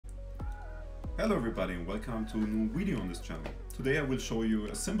Hello everybody and welcome to a new video on this channel. Today I will show you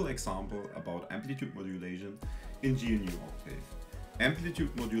a simple example about amplitude modulation in GNU Octave. Amplitude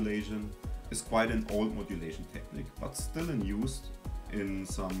modulation is quite an old modulation technique, but still in use in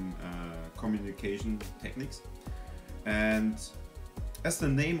some communication techniques. And as the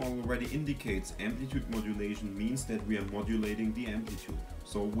name already indicates, amplitude modulation means that we are modulating the amplitude.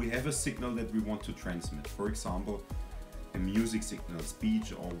 So we have a signal that we want to transmit, for example, a music signal,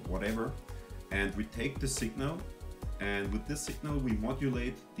 speech or whatever. And we take the signal, and with this signal we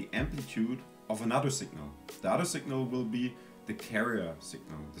modulate the amplitude of another signal. The other signal will be the carrier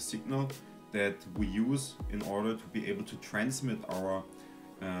signal, the signal that we use in order to be able to transmit our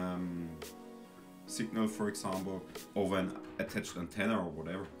signal, for example, over an attached antenna or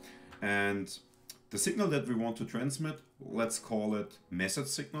whatever. And the signal that we want to transmit, let's call it message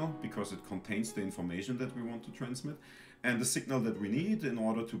signal, because it contains the information that we want to transmit. And the signal that we need in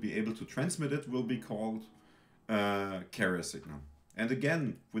order to be able to transmit it will be called carrier signal. And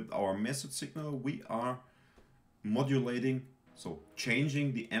again, with our message signal, we are modulating, so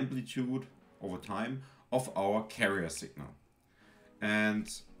changing the amplitude over time of our carrier signal.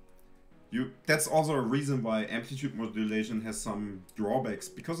 And that's also a reason why amplitude modulation has some drawbacks,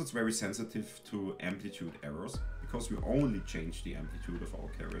 because it's very sensitive to amplitude errors, because we only change the amplitude of our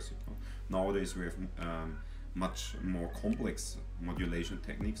carrier signal. Nowadays we have much more complex modulation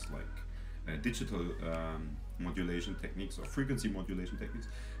techniques like digital modulation techniques or frequency modulation techniques.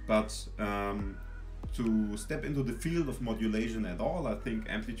 But to step into the field of modulation at all, I think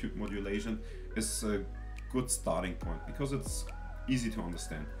amplitude modulation is a good starting point, because it's easy to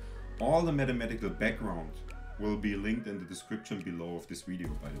understand. All the mathematical background will be linked in the description below of this video,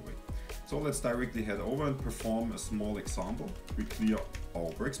 by the way. So let's directly head over and perform a small example. We clear our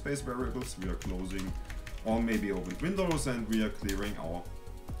workspace variables, we are closing all maybe opened windows, and we are clearing our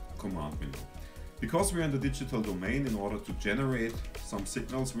command window. Because we are in the digital domain, in order to generate some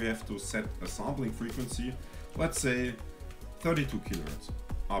signals, we have to set a sampling frequency, let's say 32 kHz.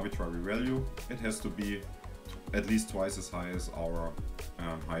 Arbitrary value, it has to be at least twice as high as our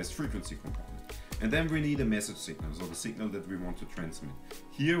highest frequency component. And then we need a message signal, so the signal that we want to transmit.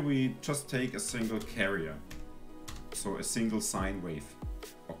 Here we just take a single carrier, so a single sine wave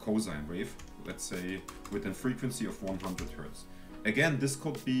or cosine wave, let's say with a frequency of 100 Hz. Again, this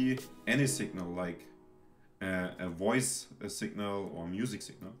could be any signal, like a voice signal or music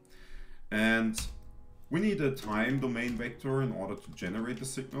signal. And we need a time domain vector in order to generate the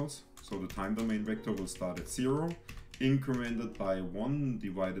signals. So the time domain vector will start at 0, incremented by 1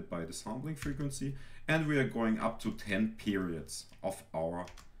 divided by the sampling frequency, and we are going up to 10 periods of our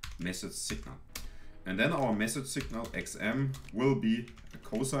message signal. And then our message signal xm will be a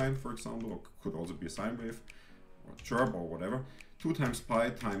cosine, for example, or could also be a sine wave or chirp or whatever, 2 times pi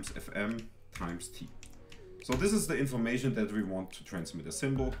times fm times t. So this is the information that we want to transmit, a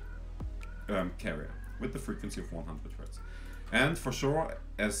simple carrier with the frequency of 100 Hz. And for sure,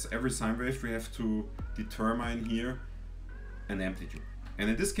 as every sine wave, we have to determine here an amplitude. And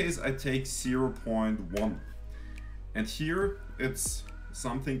in this case, I take 0.1. And here it's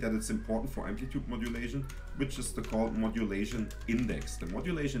something that is important for amplitude modulation, which is the called modulation index. The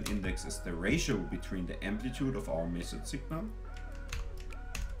modulation index is the ratio between the amplitude of our message signal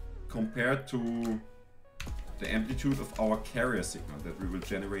compared to the amplitude of our carrier signal that we will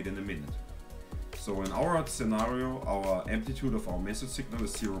generate in a minute. So in our scenario, our amplitude of our message signal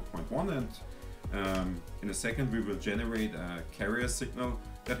is 0.1, and in a second we will generate a carrier signal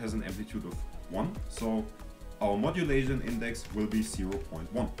that has an amplitude of 1. So our modulation index will be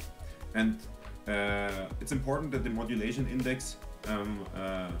 0.1. And it's important that the modulation index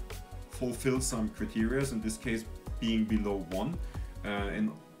fulfills some criteria, in this case being below 1,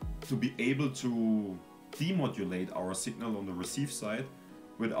 and to be able to demodulate our signal on the receive side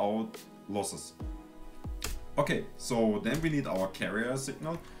without losses. Okay, so then we need our carrier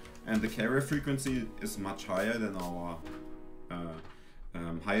signal, and the carrier frequency is much higher than our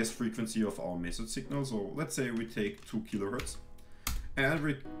highest frequency of our message signal. So let's say we take 2 kHz and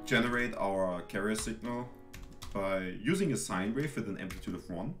we generate our carrier signal by using a sine wave with an amplitude of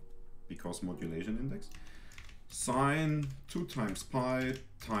 1, because modulation index, sine 2 times pi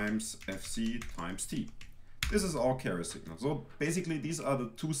times fc times t. This is our carrier signal. So basically these are the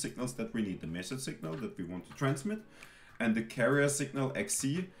two signals that we need, the message signal that we want to transmit and the carrier signal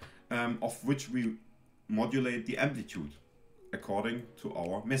xc, of which we modulate the amplitude according to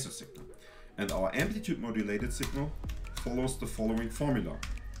our message signal. And our amplitude modulated signal follows the following formula: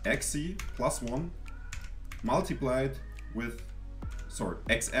 xc plus 1 multiplied with,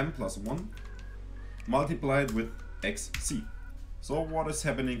 xm plus 1 multiplied with xc. So what is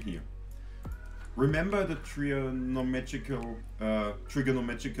happening here? Remember the trigonometrical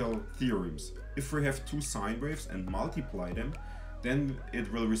theorems. If we have two sine waves and multiply them, then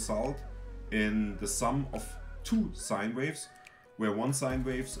it will result in the sum of two sine waves, where one sine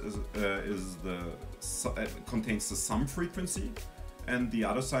wave contains the sum frequency, and the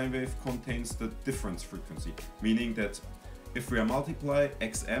other sine wave contains the difference frequency. Meaning that if we multiply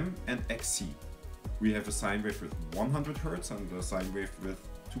xm and xc, we have a sine wave with 100 Hz and a sine wave with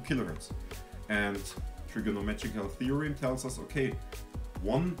 2 kHz. And trigonometrical theorem tells us, okay,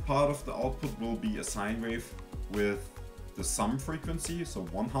 one part of the output will be a sine wave with the sum frequency, so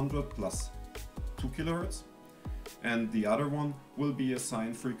 100 plus 2 kHz, and the other one will be a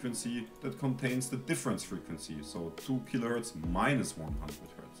sine frequency that contains the difference frequency, so 2 kHz minus 100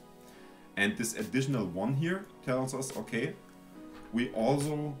 Hz. And this additional one here tells us, okay, we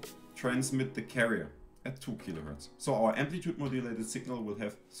also transmit the carrier at 2 kHz. So our amplitude modulated signal will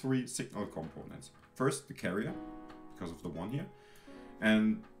have three signal components. First, the carrier, because of the one here.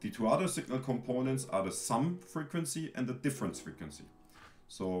 And the two other signal components are the sum frequency and the difference frequency.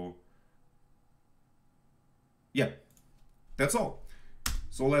 So, yeah, that's all.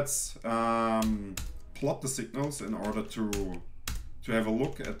 So let's plot the signals in order to have a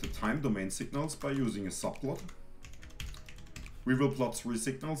look at the time domain signals by using a subplot. We will plot three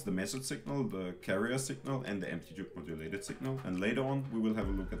signals: the message signal, the carrier signal, and the amplitude modulated signal. And later on, we will have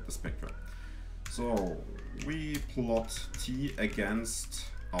a look at the spectra. So we plot t against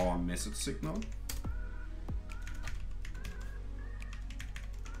our message signal.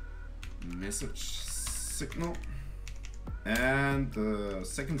 And the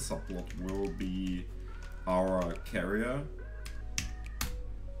second subplot will be our carrier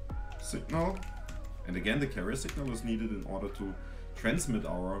signal. And again, the carrier signal is needed in order to transmit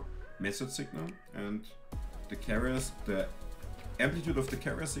our message signal. And the amplitude of the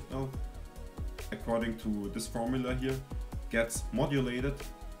carrier signal, according to this formula here, gets modulated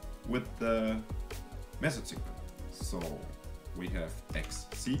with the message signal. So we have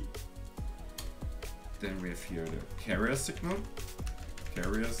xc. Then we have here the carrier signal.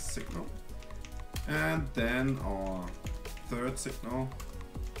 And then our third signal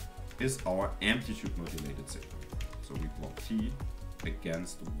is our amplitude modulated signal. So we plot t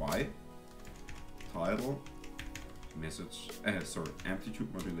against y, title,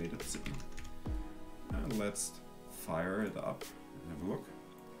 amplitude modulated signal. And let's fire it up and have a look.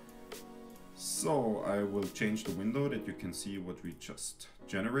 So I will change the window that you can see what we just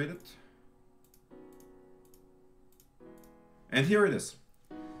generated. And here it is.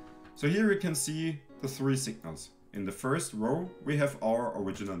 So here you can see the three signals. In the first row, we have our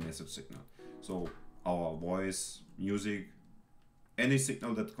original message signal. So our voice, music, any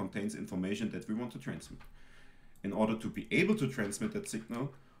signal that contains information that we want to transmit. In order to be able to transmit that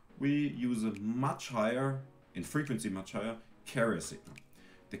signal, we use a much higher, in frequency much higher, carrier signal.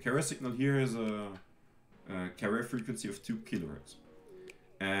 The carrier signal here is a carrier frequency of 2 kHz.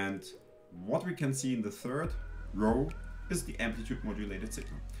 And what we can see in the third row is the amplitude modulated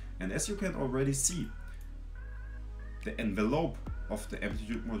signal. And as you can already see, the envelope of the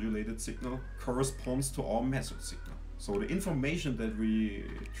amplitude modulated signal corresponds to our message signal. So the information that we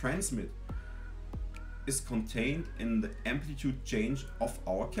transmit is contained in the amplitude change of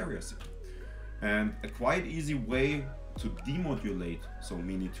our carrier signal. And a quite easy way to demodulate, so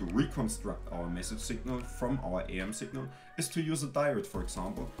meaning to reconstruct our message signal from our AM signal, is to use a diode, for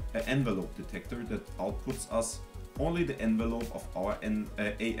example, an envelope detector that outputs us only the envelope of our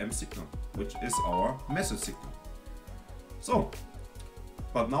AM signal, which is our message signal. So,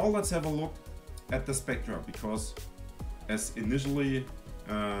 but now let's have a look at the spectra, because as initially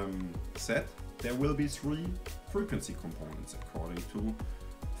said, there will be three frequency components according to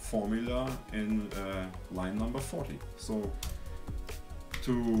formula in line number 40. So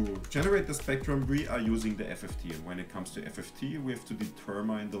to generate the spectrum, we are using the FFT, and when it comes to FFT, we have to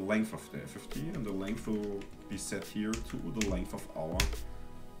determine the length of the FFT, and the length will be set here to the length of our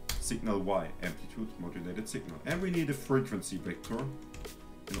signal Y, amplitude modulated signal. And we need a frequency vector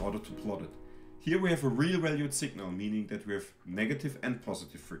in order to plot it. Here we have a real valued signal, meaning that we have negative and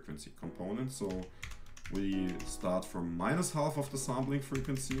positive frequency components. So we start from minus half of the sampling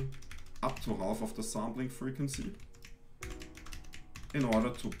frequency up to half of the sampling frequency in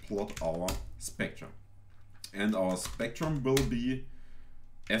order to plot our spectra. And our spectrum will be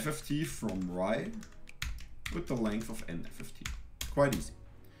FFT from Y with the length of n FFT. Quite easy.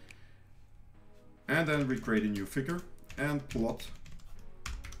 And then we create a new figure and plot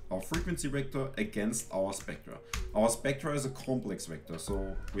our frequency vector against our spectra. Our spectra is a complex vector,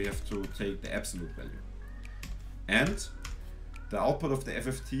 so we have to take the absolute value. And the output of the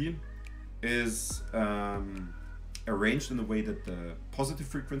FFT is arranged in a way that the positive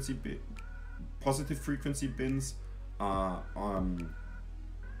frequency bins are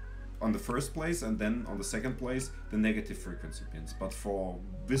on the first place, and then on the second place the negative frequency bins. But for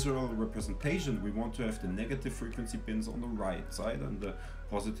visual representation we want to have the negative frequency bins on the right side and the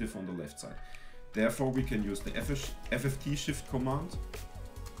positive on the left side. Therefore we can use the FFT shift command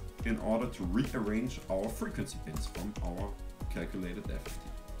in order to rearrange our frequency bins from our calculated FFT.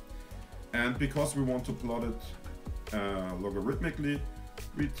 And because we want to plot it logarithmically,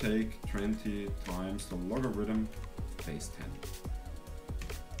 we take 20 times the logarithm of base 10.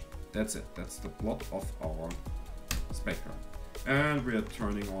 That's it, that's the plot of our spectra. And we are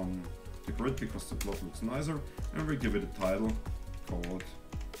turning on the grid because the plot looks nicer, and we give it a title called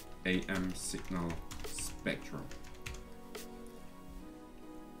AM Signal Spectrum.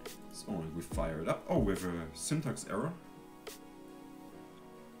 So we fire it up. Oh, we have a syntax error.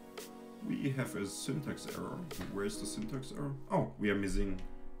 We have a syntax error. Where's the syntax error? Oh, we are missing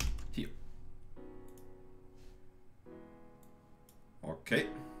here. Okay.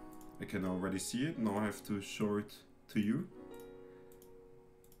 I can already see it. Now I have to show it to you.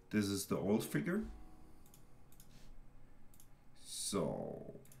 This is the old figure.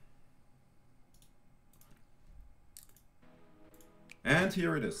 So. And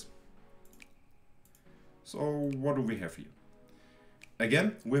here it is. So what do we have here?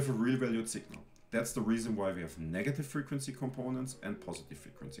 Again, we have a real valued signal. That's the reason why we have negative frequency components and positive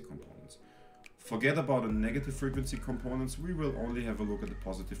frequency components. Forget about the negative frequency components, we will only have a look at the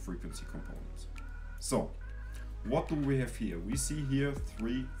positive frequency components. So, what do we have here? We see here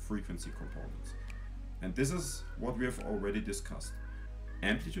 3 frequency components. And this is what we have already discussed.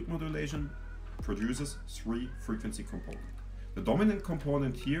 Amplitude modulation produces 3 frequency components. The dominant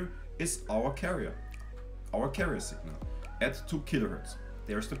component here is our carrier signal at 2 kHz.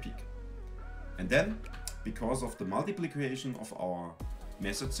 There's the peak. And then, because of the multiplication of our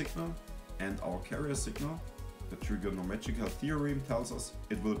message signal and our carrier signal, the trigonometrical theorem tells us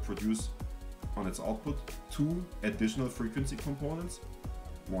it will produce on its output 2 additional frequency components,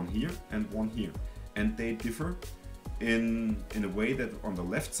 one here and one here. And they differ in a way that on the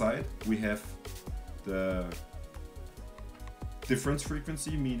left side we have the difference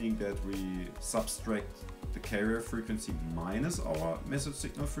frequency, meaning that we subtract the carrier frequency minus our message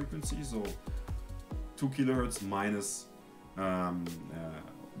signal frequency. So 2 kHz minus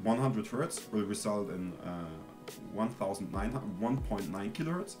 100 Hz will result in 1.9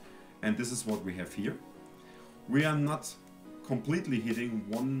 kHz, and this is what we have here. We are not completely hitting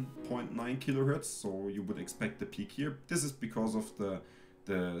 1.9 kHz, so you would expect the peak here. This is because of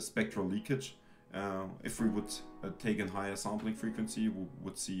the spectral leakage. If we would take a higher sampling frequency, we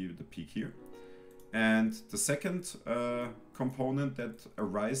would see the peak here. And the second component that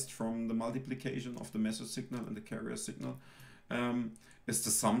arises from the multiplication of the message signal and the carrier signal is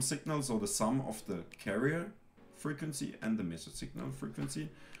the sum signal, so the sum of the carrier frequency and the message signal frequency,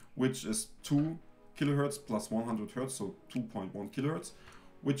 which is 2 kHz plus 100 Hz, so 2.1 kHz,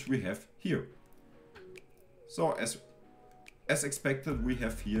 which we have here. So as expected, we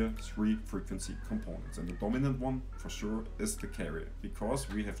have here 3 frequency components, and the dominant one for sure is the carrier, because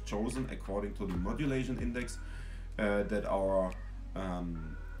we have chosen according to the modulation index that our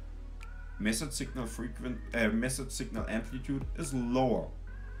message signal amplitude is lower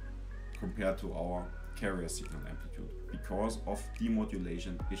compared to our carrier signal amplitude because of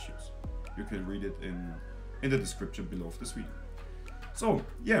demodulation issues. You can read it in the description below of this video. So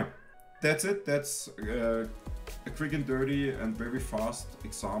yeah, that's it. That's a quick and dirty and very fast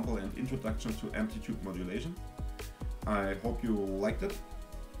example and introduction to amplitude modulation. I hope you liked it,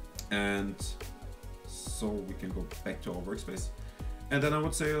 and so we can go back to our workspace. And then I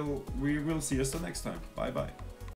would say we will see us the next time. Bye bye.